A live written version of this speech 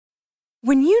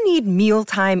When you need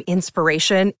mealtime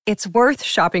inspiration, it's worth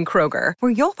shopping Kroger,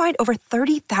 where you'll find over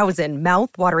 30,000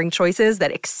 mouth-watering choices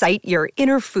that excite your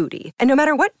inner foodie. And no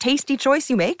matter what tasty choice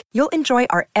you make, you'll enjoy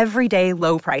our everyday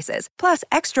low prices, plus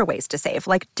extra ways to save,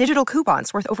 like digital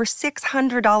coupons worth over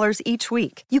 $600 each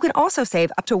week. You can also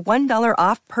save up to $1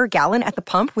 off per gallon at the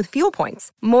pump with fuel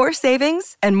points. More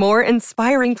savings and more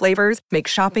inspiring flavors make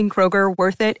shopping Kroger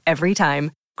worth it every time.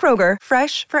 Kroger,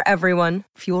 fresh for everyone.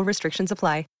 Fuel restrictions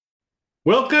apply.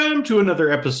 Welcome to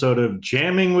another episode of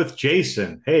Jamming with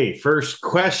Jason. Hey, first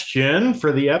question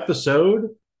for the episode.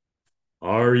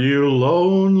 Are you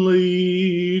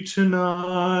lonely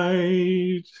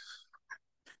tonight?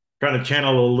 Trying to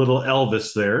channel a little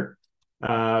Elvis there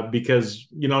because,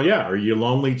 are you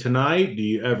lonely tonight? Do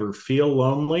you ever feel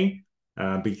lonely?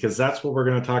 Because that's what we're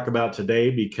going to talk about today,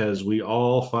 because we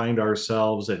all find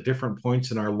ourselves at different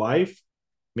points in our life,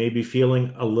 maybe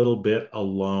feeling a little bit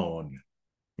alone.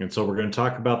 And so we're going to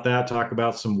talk about that, talk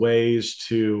about some ways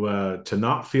to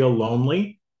not feel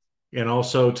lonely, and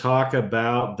also talk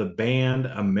about the band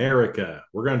America.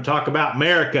 We're going to talk about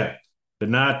America, but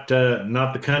not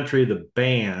the country, the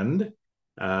band,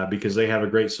 because they have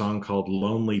a great song called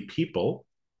Lonely People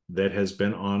that has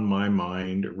been on my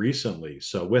mind recently.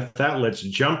 So with that, let's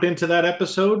jump into that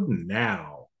episode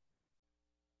now.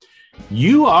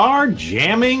 You are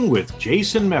jamming with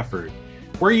Jason Mefford,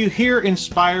 where you hear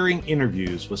inspiring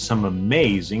interviews with some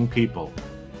amazing people.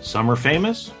 Some are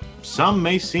famous, some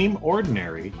may seem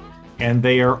ordinary, and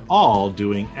they are all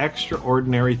doing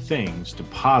extraordinary things to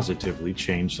positively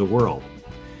change the world.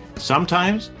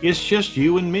 Sometimes it's just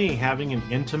you and me having an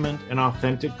intimate and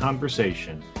authentic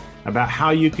conversation about how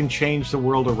you can change the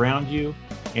world around you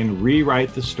and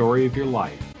rewrite the story of your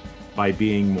life by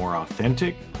being more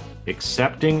authentic,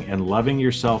 accepting and loving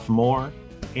yourself more,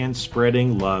 and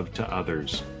spreading love to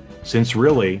others. Since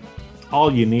really, all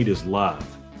you need is love.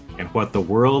 And what the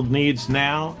world needs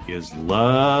now is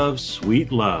love,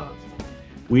 sweet love.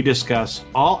 We discuss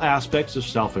all aspects of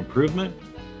self-improvement,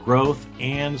 growth,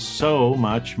 and so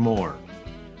much more.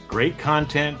 Great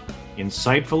content,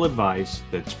 insightful advice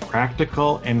that's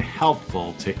practical and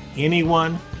helpful to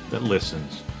anyone that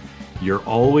listens. You're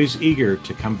always eager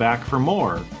to come back for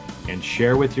more and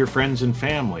share with your friends and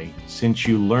family, since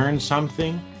you learn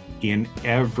something in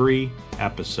every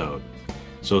episode.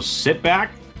 So sit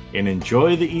back and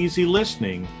enjoy the easy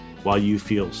listening while you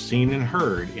feel seen and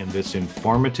heard in this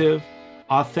informative,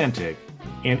 authentic,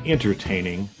 and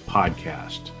entertaining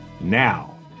podcast.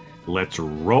 Now, let's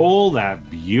roll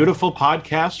that beautiful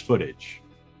podcast footage.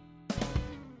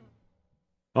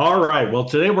 All right. Well,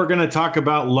 today we're going to talk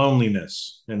about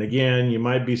loneliness. And again, you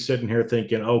might be sitting here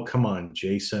thinking, oh, come on,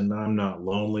 Jason, I'm not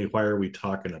lonely. Why are we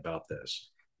talking about this?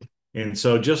 And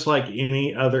so just like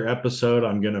any other episode,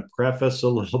 I'm going to preface a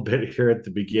little bit here at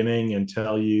the beginning and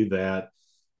tell you that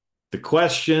the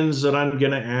questions that I'm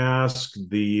going to ask,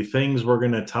 the things we're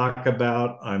going to talk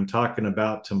about, I'm talking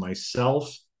about to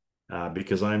myself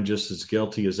because I'm just as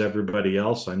guilty as everybody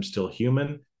else. I'm still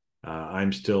human.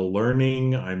 I'm still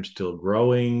learning. I'm still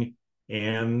growing.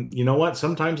 And you know what?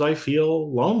 Sometimes I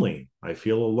feel lonely. I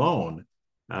feel alone.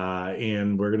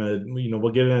 And we're going to,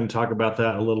 we'll get in and talk about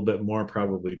that a little bit more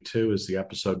probably too as the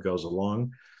episode goes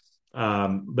along.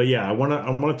 But yeah, I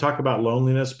want to talk about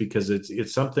loneliness because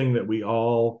it's something that we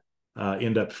all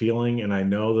end up feeling. And I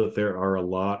know that there are a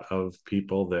lot of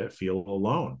people that feel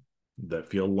alone, that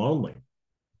feel lonely.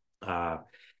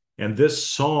 And this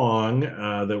song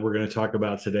that we're going to talk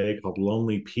about today, called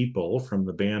Lonely People from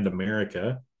the band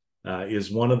America, is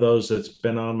one of those that's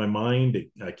been on my mind.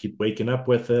 I keep waking up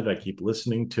with it. I keep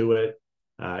listening to it.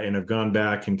 And I've gone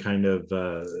back and kind of,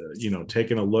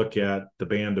 taken a look at the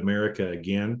band America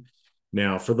again.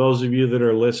 Now, for those of you that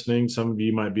are listening, some of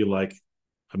you might be like,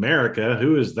 America,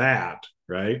 who is that?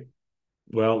 Right?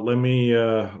 Well, let me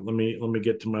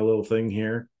get to my little thing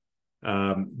here.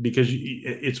 Because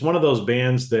it's one of those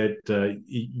bands that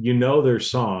their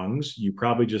songs, you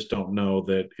probably just don't know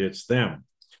that it's them.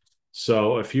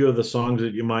 So a few of the songs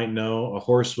that you might know: A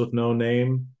Horse with No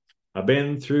Name. I've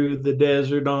been through the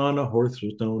desert on a horse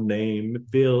with no name. It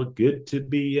felt good to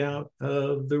be out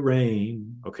of the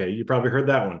rain. Okay, you probably heard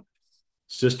that one.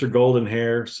 Sister Golden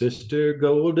Hair, Sister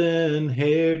Golden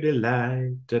Hair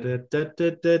Delight. Da, da, da,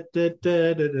 da, da, da,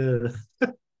 da, da.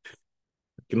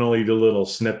 Can only do little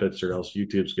snippets or else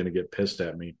YouTube's going to get pissed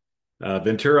at me.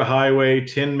 Ventura Highway,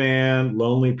 Tin Man,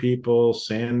 Lonely People,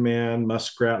 Sandman,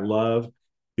 Muskrat Love.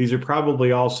 These are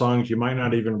probably all songs you might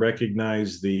not even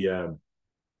recognize the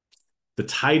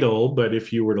title, but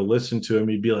if you were to listen to them,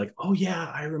 you'd be like, oh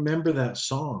yeah, I remember that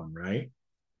song, right?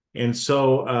 And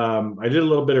so I did a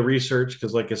little bit of research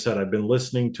because, like I said, I've been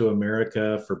listening to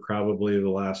America for probably the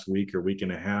last week or week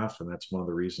and a half. And that's one of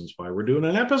the reasons why we're doing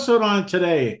an episode on it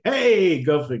today. Hey,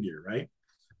 go figure, right?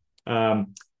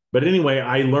 Um, but anyway,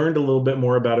 I learned a little bit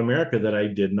more about America that I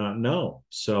did not know.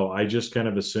 So I just kind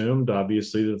of assumed,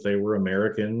 obviously, that they were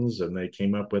Americans and they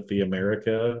came up with the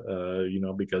America,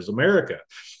 because America.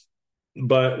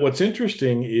 But what's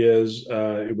interesting is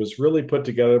it was really put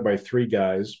together by three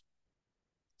guys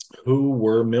who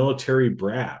were military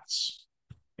brats.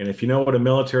 And if you know what a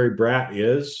military brat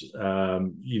is,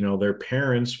 their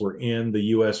parents were in the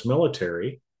U.S.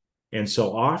 military. And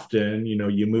so often,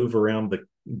 you move around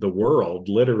the world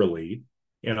literally,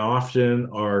 and often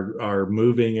are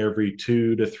moving every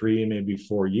 2 to 3, maybe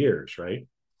 4 years, right?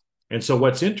 And so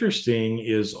what's interesting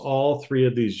is all three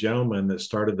of these gentlemen that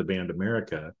started the band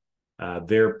America,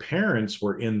 their parents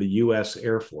were in the U.S.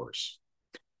 Air Force,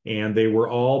 and they were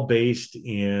all based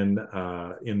in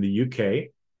the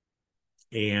UK.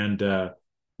 And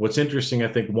what's interesting, I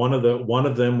think one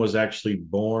of them was actually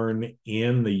born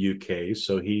in the UK,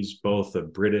 so he's both a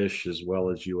British as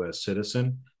well as US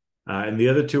citizen. And the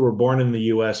other two were born in the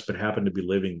US but happened to be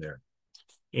living there.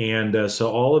 And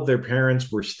so all of their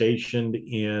parents were stationed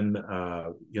in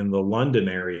the London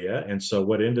area. And so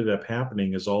what ended up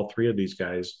happening is all three of these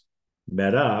guys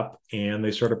met up and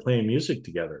they started playing music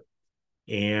together.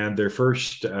 And their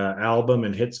first album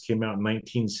and hits came out in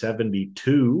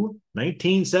 1972.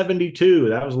 1972.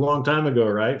 That was a long time ago,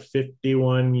 right?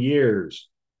 51 years.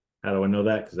 How do I know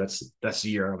that? Because that's the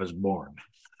year I was born.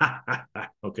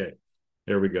 Okay,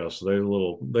 there we go. So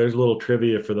there's a little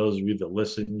trivia for those of you that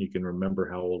listen. You can remember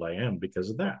how old I am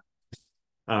because of that.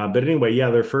 But anyway,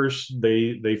 yeah, they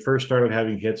first started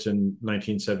having hits in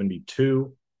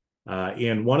 1972.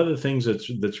 And one of the things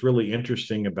that's really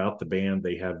interesting about the band,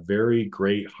 they have very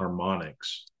great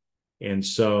harmonics. And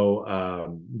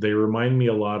so they remind me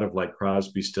a lot of like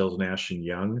Crosby, Stills, Nash and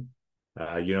Young,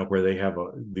 where they have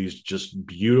these just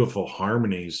beautiful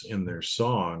harmonies in their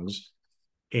songs.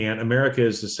 And America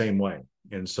is the same way.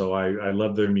 And so I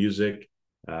love their music.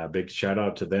 Big shout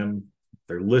out to them. If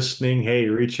they're listening, hey,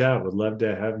 reach out. Would love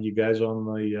to have you guys on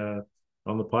the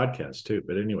podcast too.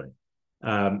 But anyway,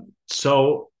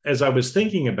 so as I was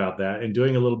thinking about that and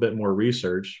doing a little bit more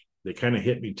research, they kind of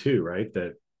hit me too, right?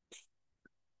 That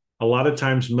a lot of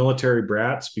times military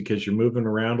brats, because you're moving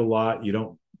around a lot,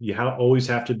 always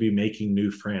have to be making new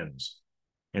friends.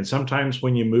 And sometimes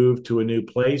when you move to a new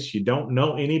place, you don't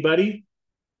know anybody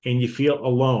and you feel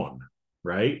alone,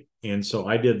 right? And so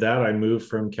I did that. I moved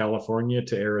from California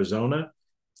to Arizona,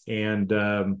 and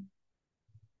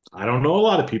I don't know a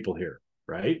lot of people here,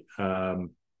 right?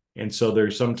 And so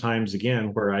there's sometimes, again,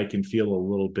 where I can feel a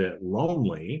little bit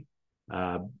lonely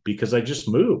because I just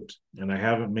moved and I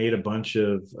haven't made a bunch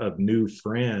of new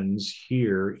friends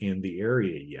here in the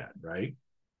area yet, right?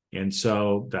 And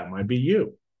so that might be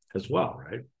you as well,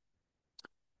 right?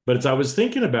 But as I was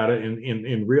thinking about it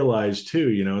and realized too,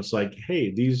 it's like,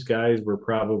 hey, these guys were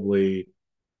probably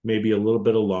maybe a little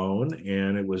bit alone,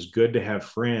 and it was good to have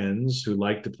friends who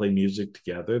like to play music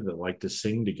together, that like to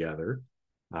sing together.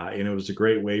 And it was a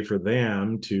great way for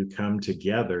them to come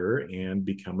together and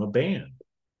become a band.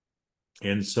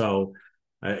 And so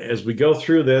as we go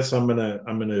through this, I'm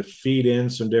gonna feed in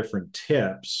some different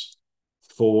tips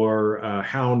for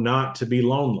how not to be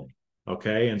lonely.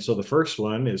 Okay. And so the first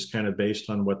one is kind of based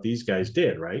on what these guys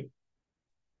did, right?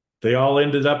 They all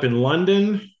ended up in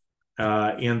London,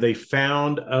 and they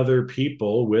found other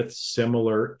people with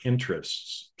similar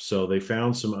interests. So they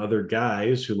found some other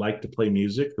guys who like to play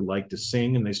music, who like to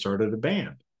sing, and they started a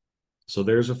band. So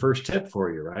there's a first tip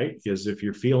for you, right? Is if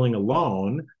you're feeling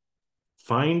alone,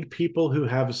 find people who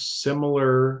have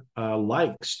similar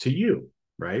likes to you,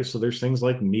 right? So there's things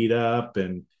like Meetup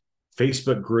and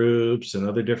Facebook groups and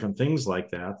other different things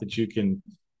like that you can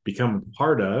become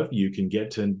part of. You can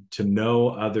get to know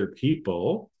other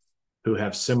people who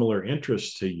have similar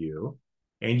interests to you,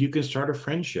 and you can start a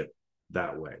friendship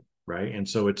that way, right? And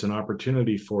so it's an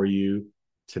opportunity for you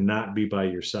to not be by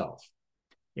yourself.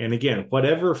 And again,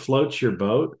 whatever floats your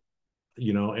boat,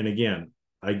 and again,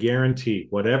 I guarantee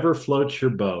whatever floats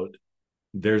your boat,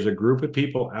 there's a group of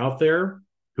people out there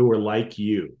who are like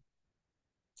you.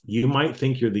 You might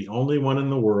think you're the only one in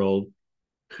the world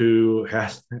who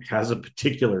has a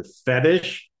particular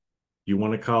fetish. You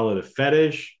want to call it a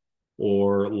fetish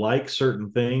or like certain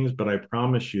things, but I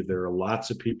promise you there are lots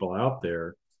of people out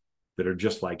there that are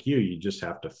just like you. You just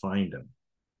have to find them.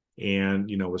 And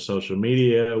with social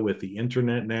media, with the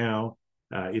internet now,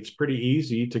 it's pretty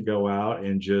easy to go out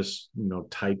and just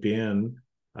type in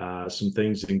some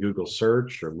things in Google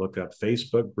search, or look up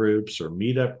Facebook groups or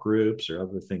meetup groups or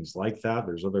other things like that.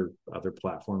 There's other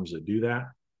platforms that do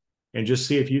that. And just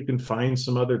see if you can find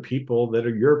some other people that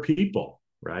are your people,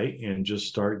 right? And just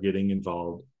start getting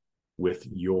involved with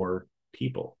your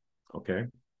people. Okay.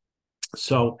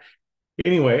 So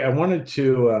anyway, I wanted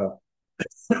to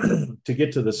to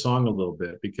get to the song a little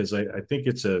bit, because I think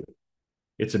it's a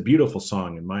beautiful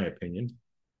song in my opinion.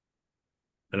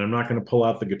 And I'm not going to pull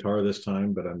out the guitar this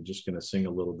time, but I'm just going to sing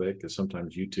a little bit, because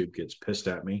sometimes YouTube gets pissed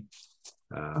at me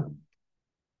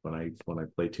when I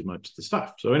play too much of the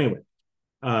stuff. So anyway,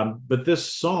 but this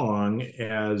song,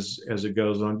 as it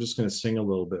goes on, I'm just going to sing a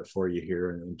little bit for you here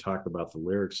and talk about the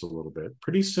lyrics a little bit.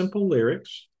 Pretty simple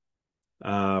lyrics,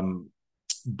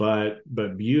 but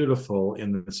beautiful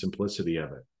in the simplicity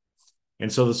of it.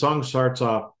 And so the song starts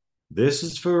off, "This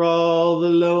is for all the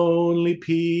lonely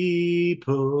people,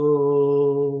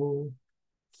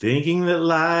 thinking that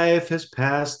life has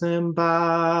passed them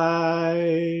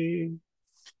by.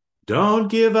 Don't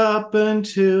give up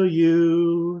until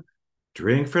you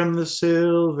drink from the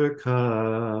silver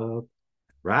cup,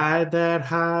 ride that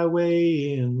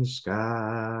highway in the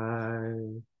sky."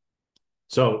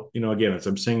 So, again, as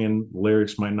I'm singing,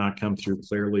 lyrics might not come through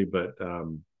clearly, but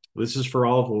this is for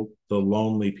all the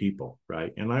lonely people,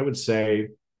 right? And I would say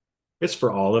it's for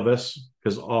all of us,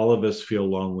 because all of us feel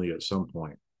lonely at some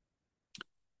point.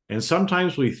 And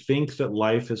sometimes we think that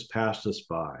life has passed us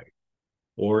by.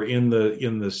 Or in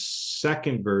the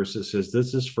second verse, it says,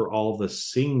 "This is for all the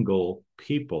single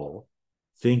people,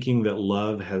 thinking that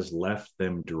love has left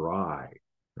them dry,"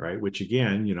 right? Which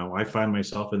again, I find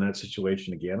myself in that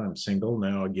situation again. I'm single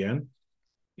now again.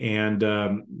 And,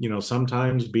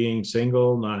 sometimes being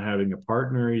single, not having a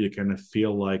partner, you kind of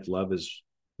feel like love is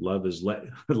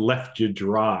left you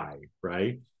dry,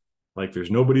 right? Like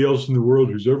there's nobody else in the world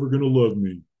who's ever going to love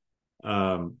me.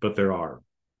 But there are,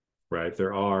 right?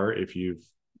 There are, if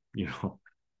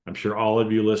I'm sure all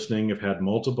of you listening have had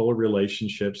multiple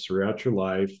relationships throughout your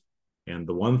life. And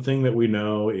the one thing that we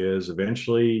know is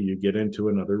eventually you get into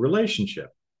another relationship,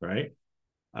 right?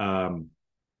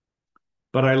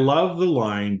 But I love the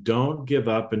line, "Don't give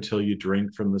up until you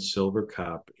drink from the silver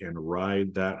cup and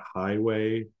ride that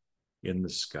highway in the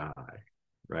sky,"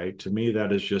 right? To me,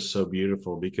 that is just so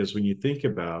beautiful, because when you think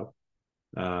about,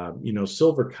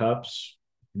 silver cups,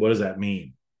 what does that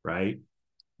mean, right?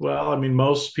 Well, I mean,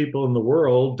 most people in the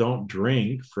world don't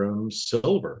drink from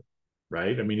silver,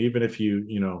 right? I mean, even if you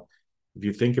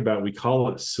think about, we call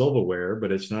it silverware,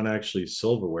 but it's not actually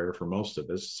silverware for most of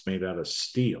us. It's made out of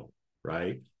steel,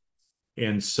 right?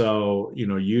 And so,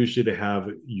 usually to have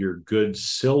your good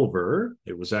silver,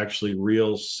 it was actually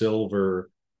real silver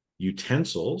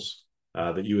utensils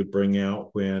that you would bring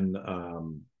out when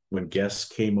guests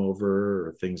came over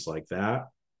or things like that.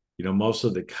 Most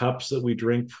of the cups that we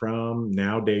drink from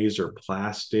nowadays are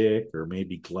plastic or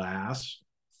maybe glass.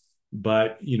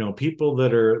 But people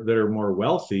that are more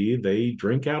wealthy, they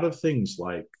drink out of things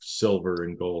like silver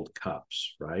and gold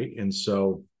cups, right? And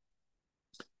so,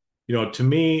 to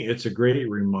me, it's a great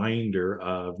reminder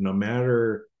of, no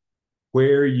matter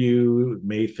where you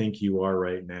may think you are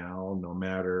right now, no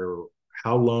matter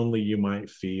how lonely you might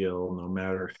feel, no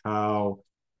matter how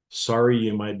sorry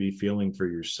you might be feeling for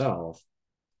yourself,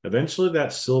 eventually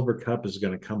that silver cup is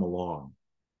going to come along.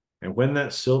 And when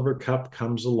that silver cup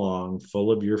comes along,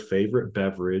 full of your favorite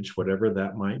beverage, whatever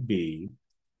that might be,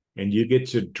 and you get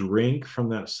to drink from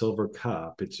that silver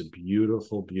cup, it's a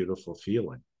beautiful, beautiful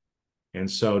feeling. And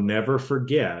so never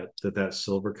forget that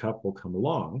silver cup will come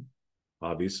along.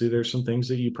 Obviously, there's some things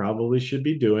that you probably should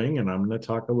be doing, and I'm going to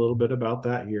talk a little bit about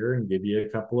that here and give you a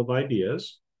couple of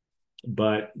ideas.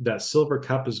 But that silver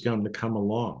cup is going to come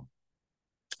along.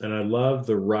 And I love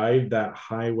the "ride that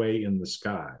highway in the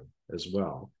sky" as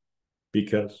well,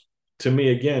 because to me,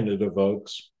 again, it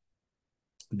evokes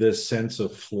this sense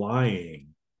of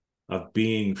flying, of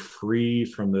being free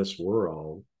from this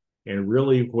world. And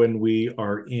really, when we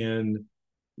are in,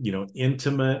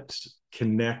 intimate,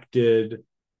 connected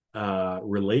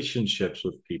relationships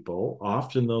with people,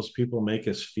 often those people make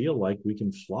us feel like we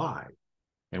can fly,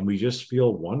 and we just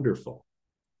feel wonderful.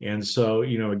 And so,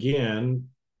 again,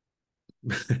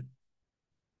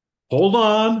 hold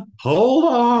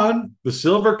on. The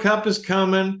silver cup is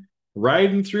coming.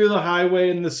 Riding through the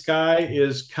highway in the sky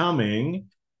is coming.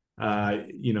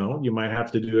 You might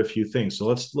have to do a few things. So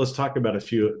let's talk about a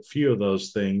few of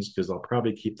those things, because I'll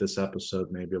probably keep this episode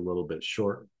maybe a little bit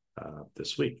short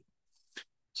this week.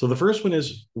 So the first one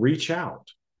is reach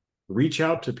out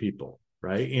to people,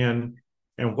 right?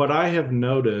 And what I have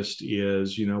noticed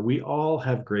is, we all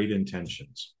have great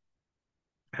intentions.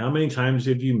 How many times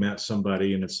have you met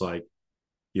somebody and it's like,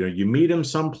 You meet them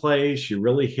someplace, you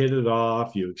really hit it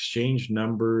off, you exchange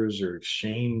numbers or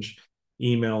exchange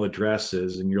email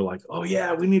addresses, and you're like, oh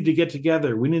yeah, we need to get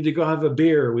together, we need to go have a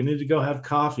beer, we need to go have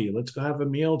coffee, let's go have a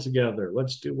meal together,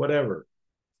 let's do whatever.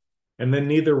 And then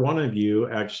neither one of you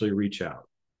actually reach out.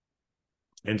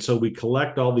 And so we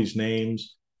collect all these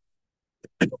names,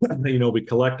 we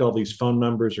collect all these phone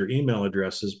numbers or email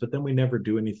addresses, but then we never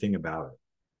do anything about it.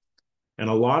 And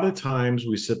a lot of times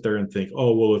we sit there and think,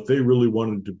 oh, well, if they really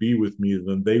wanted to be with me,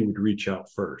 then they would reach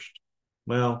out first.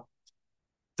 Well,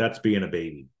 that's being a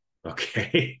baby.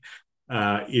 Okay.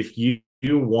 If you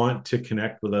want to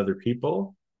connect with other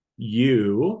people,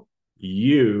 you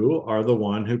are the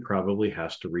one who probably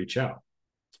has to reach out.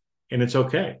 And it's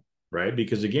okay, right?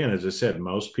 Because again, as I said,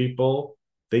 most people,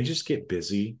 they just get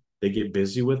busy. They get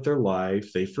busy with their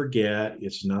life. They forget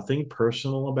it's nothing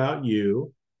personal about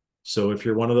you. So if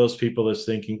you're one of those people that's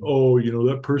thinking, oh,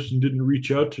 that person didn't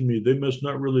reach out to me, they must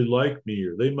not really like me,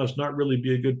 or they must not really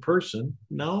be a good person.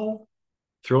 No,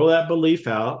 throw that belief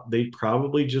out. They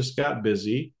probably just got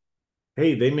busy.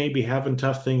 Hey, they may be having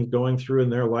tough things going through in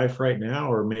their life right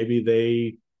now, or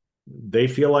maybe they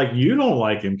feel like you don't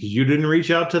like them because you didn't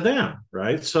reach out to them,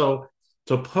 right? So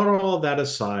put all of that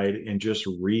aside and just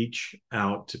reach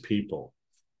out to people.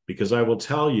 Because I will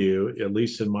tell you, at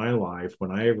least in my life,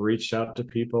 when I have reached out to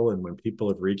people and when people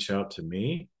have reached out to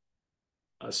me,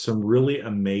 some really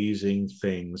amazing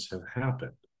things have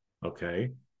happened.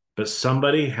 Okay. But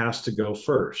somebody has to go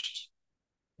first.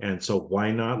 And so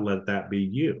why not let that be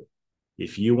you?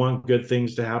 If you want good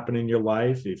things to happen in your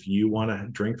life, if you want to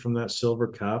drink from that silver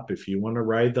cup, if you want to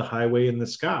ride the highway in the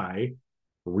sky,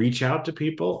 reach out to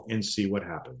people and see what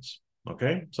happens.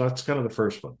 Okay. So that's kind of the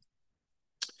first one.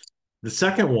 The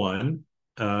second one,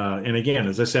 and again,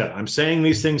 as I said, I'm saying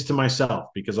these things to myself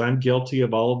because I'm guilty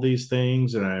of all of these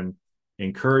things, and I'm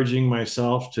encouraging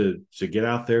myself to get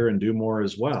out there and do more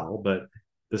as well. But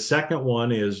the second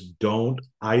one is don't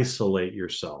isolate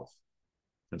yourself.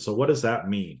 And so what does that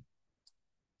mean?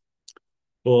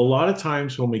 Well, a lot of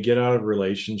times when we get out of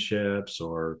relationships,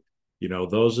 or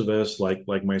those of us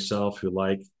like myself who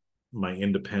like my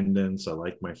independence, I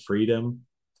like my freedom,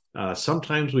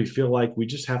 sometimes we feel like we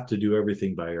just have to do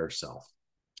everything by ourselves.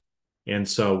 And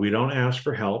so we don't ask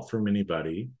for help from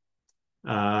anybody.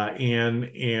 Or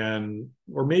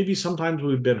maybe sometimes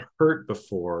we've been hurt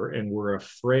before and we're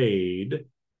afraid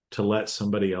to let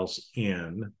somebody else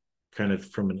in, kind of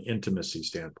from an intimacy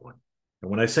standpoint. And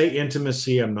when I say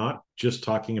intimacy, I'm not just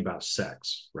talking about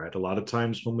sex, right? A lot of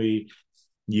times when we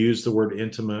use the word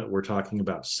intimate, we're talking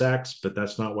about sex, but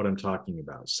that's not what I'm talking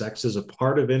about. Sex is a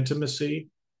part of intimacy,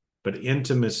 but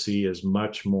intimacy is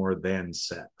much more than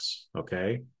sex.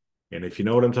 Okay. And if you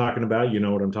know what I'm talking about, you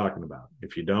know what I'm talking about.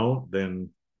 If you don't, then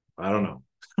I don't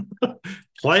know.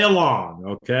 Play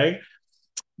along. Okay.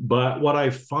 But what I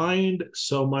find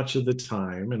so much of the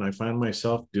time, and I find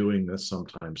myself doing this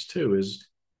sometimes too, is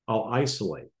I'll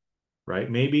isolate, right?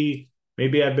 Maybe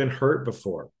I've been hurt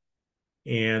before.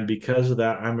 And because of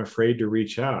that, I'm afraid to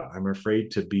reach out. I'm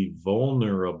afraid to be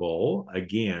vulnerable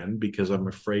again because I'm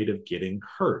afraid of getting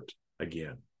hurt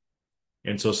again.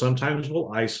 And so sometimes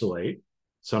we'll isolate.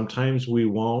 Sometimes we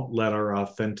won't let our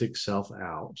authentic self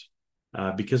out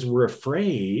because we're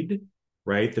afraid,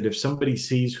 right, that if somebody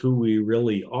sees who we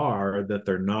really are, that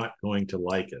they're not going to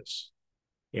like us.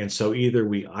 And so either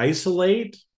we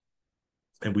isolate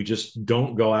and we just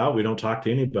don't go out, we don't talk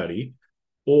to anybody,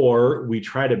 or we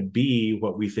try to be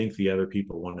what we think the other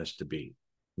people want us to be.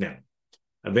 Now,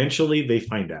 eventually they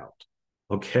find out,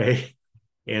 okay?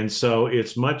 And so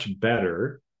it's much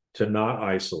better to not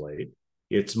isolate.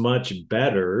 It's much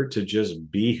better to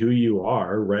just be who you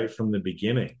are right from the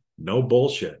beginning. No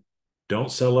bullshit.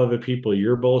 Don't sell other people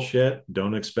your bullshit.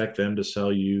 Don't expect them to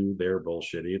sell you their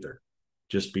bullshit either.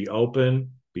 Just be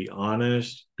open, be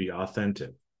honest, be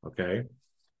authentic, okay?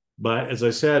 But as I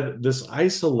said, this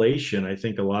isolation, I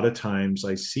think a lot of times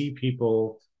I see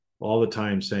people all the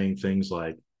time saying things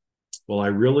like, well, I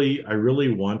really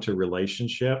want a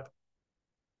relationship,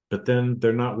 but then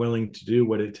they're not willing to do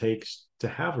what it takes to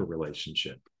have a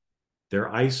relationship.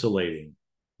 They're isolating.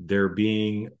 They're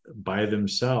being by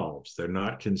themselves. They're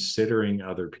not considering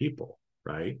other people,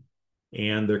 right?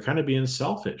 And they're kind of being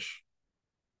selfish.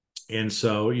 And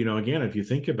so, again, if you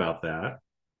think about that,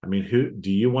 I mean, who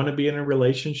do you want to be in a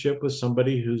relationship with?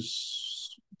 Somebody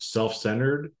who's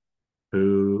self-centered,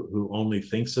 who only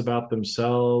thinks about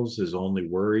themselves, is only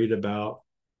worried about,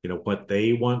 what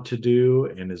they want to do,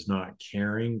 and is not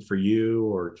caring for you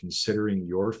or considering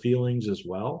your feelings as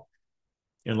well.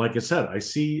 And like I said, I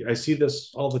see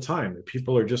this all the time.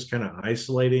 People are just kind of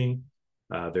isolating.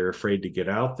 They're afraid to get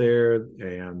out there,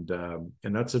 and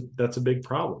that's a big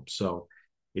problem. So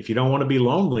if you don't want to be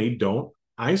lonely, don't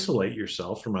isolate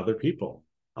yourself from other people.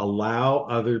 Allow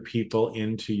other people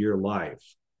into your life.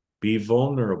 Be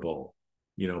vulnerable,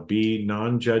 be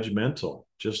non-judgmental.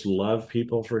 Just love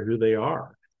people for who they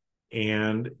are,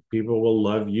 and people will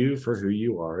love you for who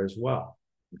you are as well.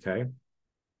 Okay. And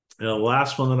the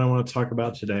last one that I want to talk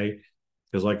about today,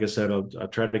 because like I said, I'll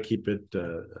try to keep it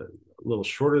a little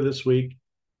shorter this week.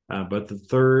 But the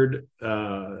third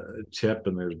tip,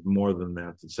 and there's more than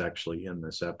that that's actually in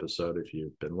this episode if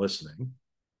you've been listening,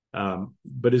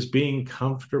 but is being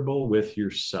comfortable with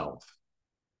yourself.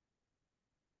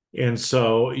 And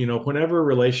so, whenever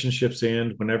relationships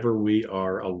end, whenever we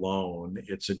are alone,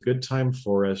 it's a good time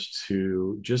for us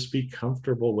to just be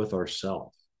comfortable with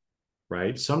ourselves,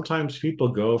 right? Sometimes people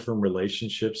go from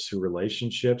relationships to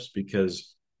relationships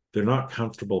because they're not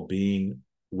comfortable being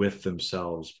with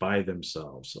themselves, by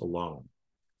themselves, alone.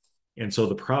 And so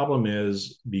the problem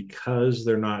is, because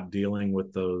they're not dealing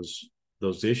with those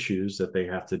issues that they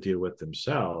have to deal with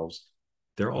themselves,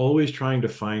 they're always trying to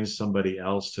find somebody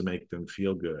else to make them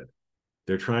feel good.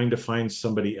 They're trying to find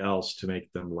somebody else to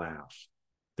make them laugh.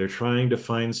 They're trying to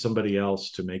find somebody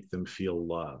else to make them feel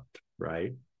loved,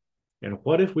 right? And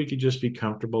what if we could just be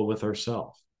comfortable with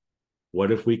ourselves?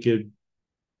 What if we could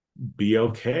be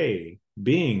okay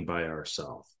being by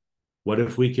ourselves? What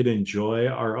if we could enjoy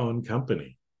our own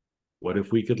company? What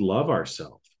if we could love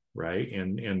ourselves, right?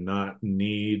 And not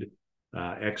need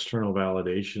external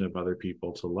validation of other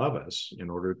people to love us in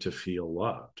order to feel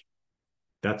loved.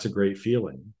 That's a great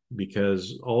feeling,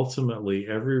 because ultimately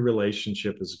every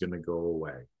relationship is going to go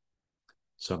away.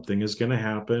 Something is going to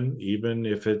happen, even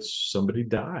if it's somebody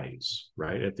dies,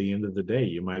 right? At the end of the day,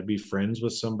 you might be friends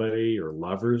with somebody or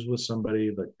lovers with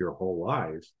somebody like your whole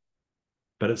life,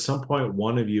 but at some point,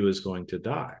 one of you is going to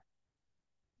die.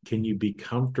 Can you be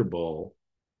comfortable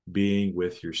being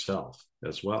with yourself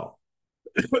as well?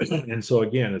 And so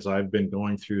again, as I've been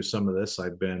going through some of this,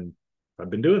 I've been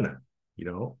doing that,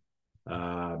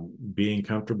 being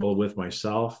comfortable with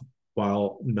myself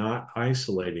while not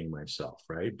isolating myself,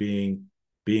 right? Being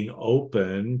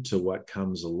open to what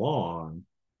comes along,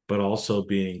 but also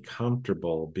being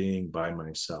comfortable being by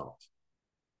myself.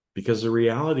 Because the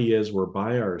reality is, we're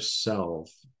by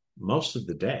ourselves most of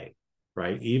the day,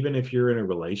 right? Even if you're in a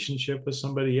relationship with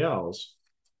somebody else,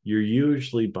 you're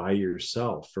usually by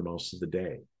yourself for most of the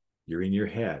day. You're in your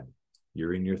head,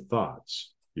 you're in your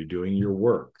thoughts, you're doing your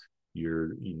work,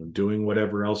 you're doing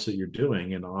whatever else that you're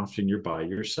doing, and often you're by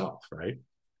yourself, right?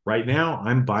 Right now,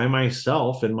 I'm by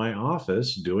myself in my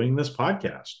office doing this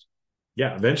podcast.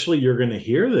 Yeah, eventually you're going to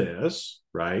hear this,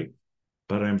 right?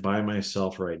 But I'm by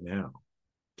myself right now.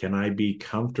 Can I be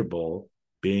comfortable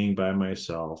being by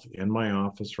myself in my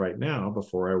office right now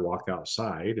before I walk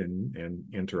outside and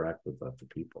interact with other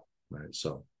people, right?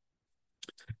 So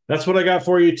that's what I got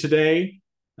for you today.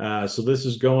 So this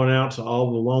is going out to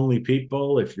all the lonely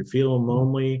people. If you're feeling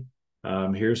lonely,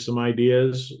 here's some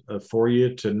ideas for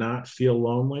you to not feel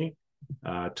lonely,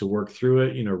 to work through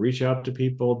it. Reach out to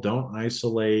people. Don't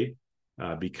isolate.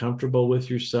 Be comfortable with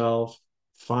yourself.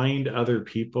 Find other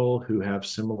people who have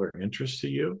similar interests to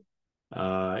you,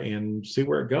 and see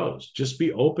where it goes. Just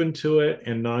be open to it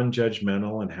and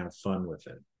non-judgmental, and have fun with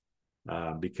it.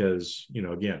 Because,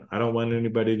 again, I don't want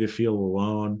anybody to feel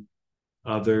alone,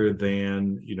 other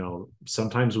than,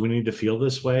 sometimes we need to feel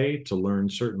this way to learn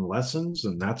certain lessons,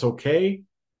 and that's okay.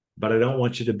 But I don't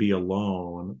want you to be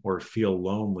alone or feel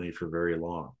lonely for very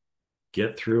long.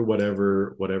 Get through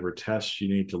whatever tests you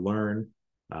need to learn,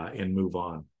 and move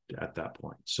on at that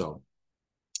point. So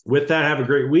with that, have a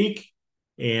great week,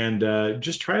 and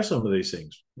just try some of these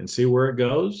things and see where it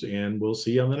goes. And we'll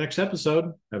see you on the next episode.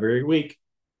 Have a great week.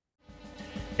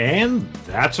 And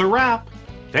that's a wrap.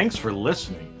 Thanks for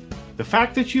listening. The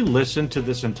fact that you listened to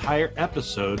this entire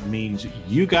episode means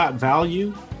you got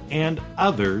value, and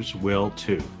others will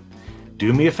too.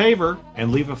 Do me a favor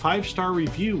and leave a 5-star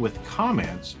review with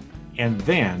comments, and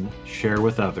then share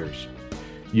with others.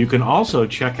 You can also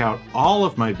check out all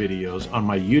of my videos on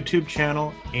my YouTube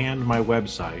channel and my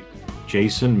website,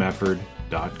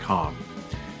 jasonmefford.com.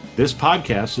 This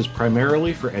podcast is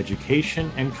primarily for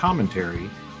education and commentary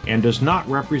and does not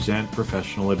represent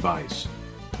professional advice.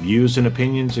 Views and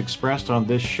opinions expressed on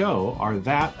this show are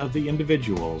that of the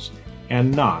individuals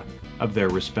and not of their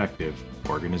respective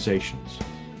organizations.